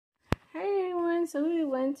everyone, so we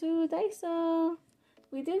went to Daiso.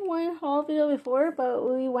 We did one haul video before, but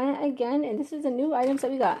we went again, and this is the new items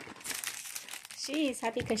that we got. She's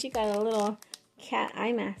happy because she got a little cat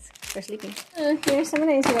eye mask for sleeping. Here's some of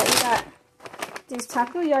the things we got. These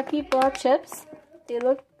takoyaki broth chips. They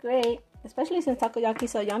look great, especially since takoyaki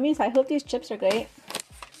is so yummy, so I hope these chips are great.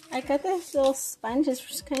 I got this little sponge.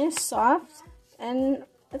 It's kind of soft, and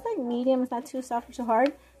it's like medium. It's not too soft or too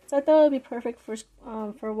hard. So I thought it would be perfect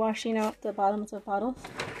for washing out the bottoms of bottles.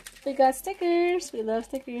 We got stickers. We love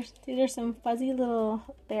stickers. These are some fuzzy little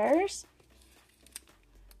bears.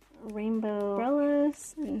 Rainbow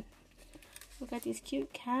umbrellas. And we got these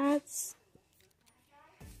cute cats.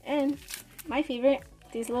 And my favorite,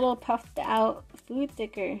 these little puffed out food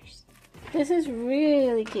stickers. This is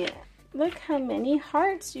really cute. Look how many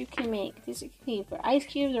hearts you can make. These can be for ice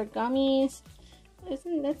cubes or gummies.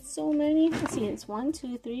 Isn't that so many? Let's see, it's 1,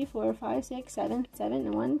 2, 3, 4, 5, 6, 7, 7,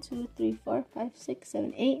 and 1, 2, 3, 4, 5, 6,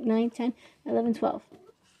 7, 8, 9, 10, 11, 12.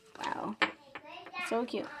 Wow. So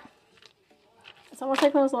cute. It's almost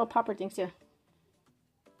like one of those little popper things too.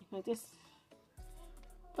 Like this.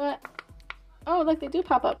 But, oh look, they do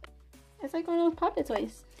pop up. It's like one of those Pop-It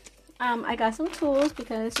toys. I got some tools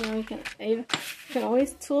because, you know, you can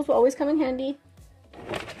always, tools will always come in handy.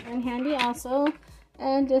 And handy also.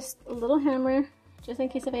 And just a little hammer, just in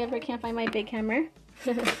case if I ever can't find my big hammer.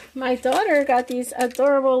 My daughter got these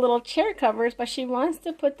adorable little chair covers, but she wants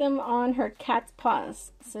to put them on her cat's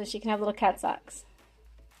paws so she can have little cat socks.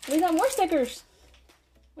 We got more stickers.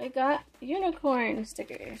 We got unicorn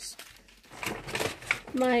stickers.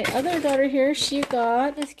 My other daughter here, she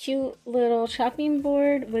got this cute little chopping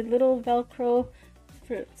board with little Velcro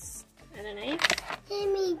fruits. And a knife.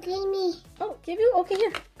 Gimme. Oh, give you? Okay,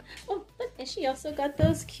 here. Oh, look, and she also got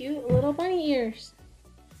those cute little bunny ears.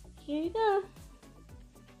 Here you go.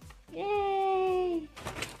 Yay!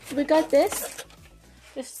 We got this.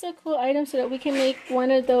 This is a cool item so that we can make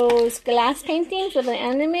one of those glass paintings with an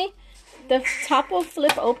anime. The top will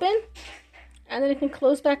flip open, and then it can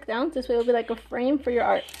close back down. This way it will be like a frame for your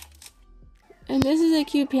art. And this is a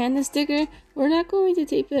cute panda sticker. We're not going to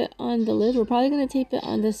tape it on the lid. We're probably going to tape it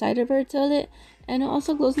on the side of her toilet. And it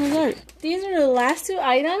also glows in the dark. These are the last two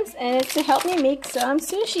items, and it's to help me make some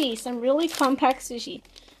sushi. Some really compact sushi.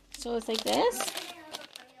 So it's like this.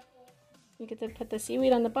 You get to put the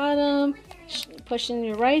seaweed on the bottom. Push in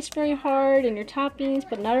your rice very hard and your toppings.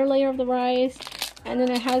 Put another layer of the rice. And then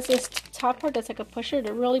it has this top part that's like a pusher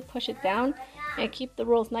to really push it down and keep the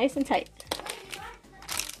rolls nice and tight.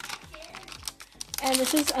 And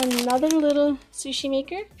this is another little sushi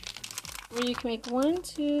maker where you can make 1,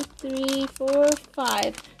 2, 3, 4,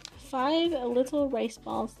 5 little rice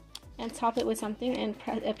balls and top it with something, and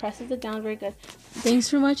it presses it down very good. Thanks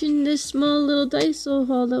for watching this small little Daiso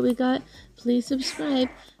haul that we got. Please subscribe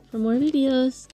for more videos.